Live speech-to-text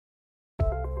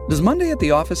Does Monday at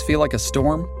the office feel like a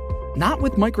storm? Not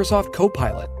with Microsoft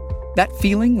Copilot. That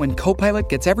feeling when Copilot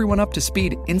gets everyone up to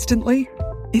speed instantly?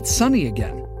 It's sunny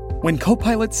again. When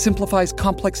Copilot simplifies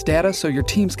complex data so your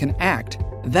teams can act,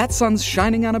 that sun's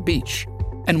shining on a beach.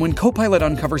 And when Copilot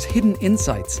uncovers hidden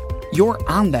insights, you're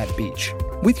on that beach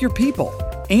with your people,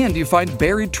 and you find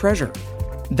buried treasure.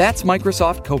 That's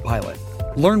Microsoft Copilot.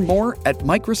 Learn more at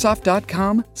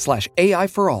Microsoft.com/AI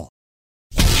for all.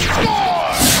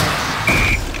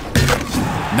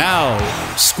 Now,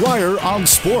 Squire on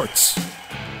Sports.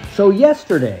 So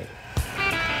yesterday,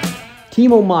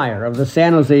 Timo Meier of the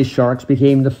San Jose Sharks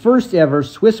became the first ever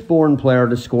Swiss-born player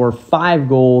to score 5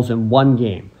 goals in one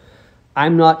game.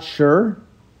 I'm not sure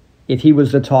if he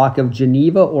was the talk of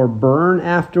Geneva or Bern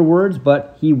afterwards,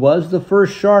 but he was the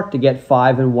first Shark to get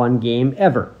 5 in one game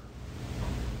ever.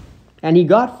 And he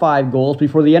got 5 goals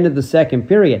before the end of the second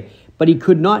period, but he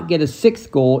could not get a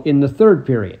 6th goal in the third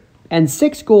period. And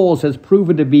 6 goals has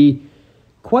proven to be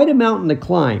quite a mountain to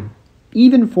climb,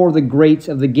 even for the greats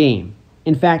of the game.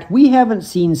 In fact, we haven't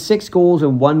seen 6 goals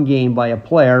in one game by a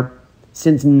player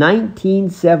since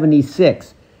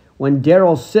 1976, when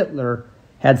Daryl Sittler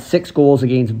had 6 goals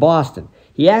against Boston.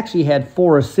 He actually had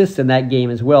 4 assists in that game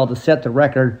as well to set the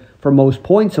record for most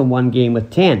points in one game with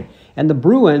 10. And the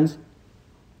Bruins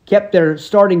kept their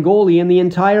starting goalie in the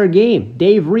entire game.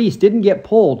 Dave Reese didn't get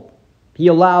pulled. He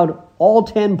allowed all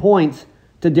 10 points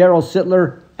to Daryl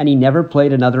Sittler, and he never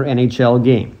played another NHL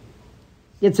game.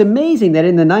 It's amazing that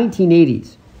in the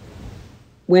 1980s,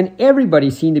 when everybody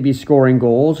seemed to be scoring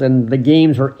goals and the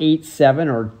games were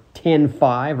 8-7 or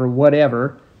 10-5 or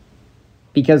whatever,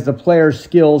 because the players'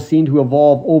 skills seemed to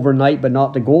evolve overnight but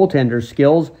not the goaltender's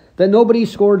skills, that nobody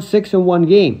scored 6 in one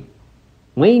game.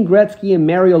 Wayne Gretzky and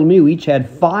Mario Lemieux each had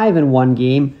 5 in one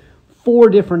game 4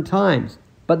 different times,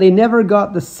 but they never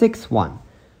got the 6th one.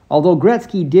 Although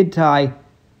Gretzky did tie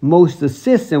most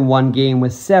assists in one game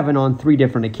with 7 on 3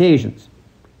 different occasions.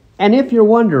 And if you're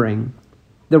wondering,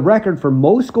 the record for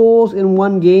most goals in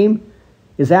one game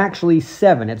is actually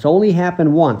 7. It's only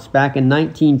happened once, back in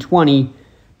 1920,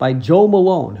 by Joe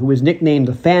Malone, who was nicknamed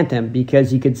the Phantom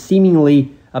because he could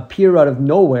seemingly appear out of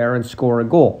nowhere and score a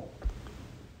goal.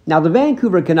 Now, the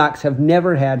Vancouver Canucks have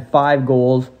never had 5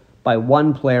 goals by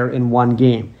one player in one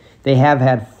game. They have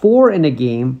had 4 in a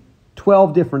game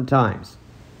 12 different times,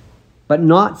 but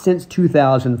not since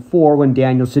 2004 when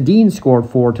Daniel Sedin scored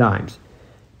 4 times.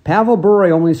 Pavel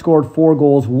Bure only scored 4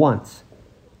 goals once.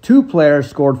 2 players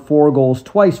scored 4 goals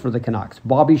twice for the Canucks.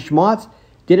 Bobby Schmaltz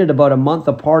did it about a month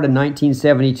apart in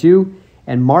 1972,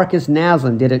 and Marcus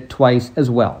Naslund did it twice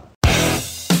as well.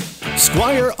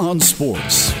 Squire on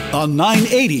Sports on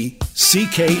 980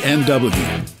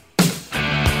 CKNW.